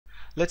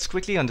Let's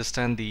quickly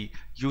understand the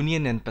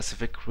Union and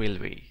Pacific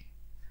Railway.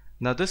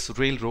 Now this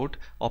railroad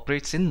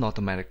operates in North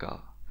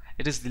America.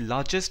 It is the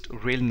largest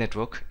rail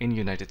network in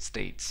United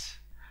States.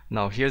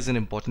 Now here's an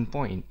important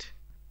point.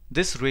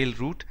 This rail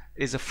route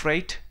is a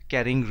freight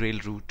carrying rail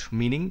route,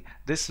 meaning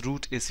this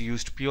route is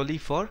used purely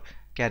for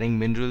carrying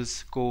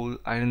minerals, coal,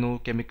 iron ore,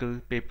 chemical,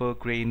 paper,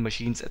 grain,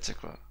 machines,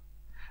 etc.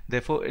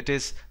 Therefore, it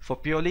is for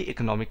purely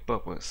economic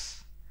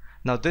purpose.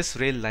 Now this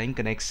rail line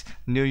connects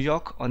New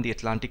York on the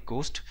Atlantic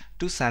coast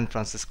to San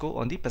Francisco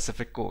on the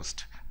Pacific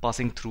coast,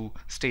 passing through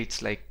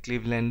states like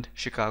Cleveland,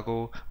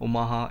 Chicago,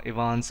 Omaha,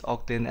 Evans,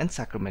 Ogden and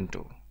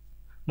Sacramento.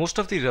 Most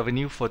of the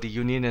revenue for the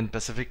Union and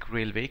Pacific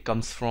Railway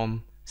comes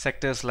from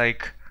sectors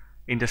like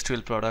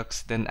industrial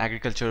products, then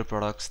agricultural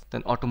products,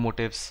 then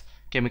automotives,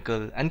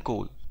 chemical and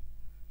coal.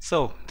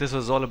 So this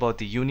was all about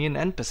the Union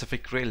and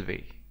Pacific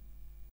Railway.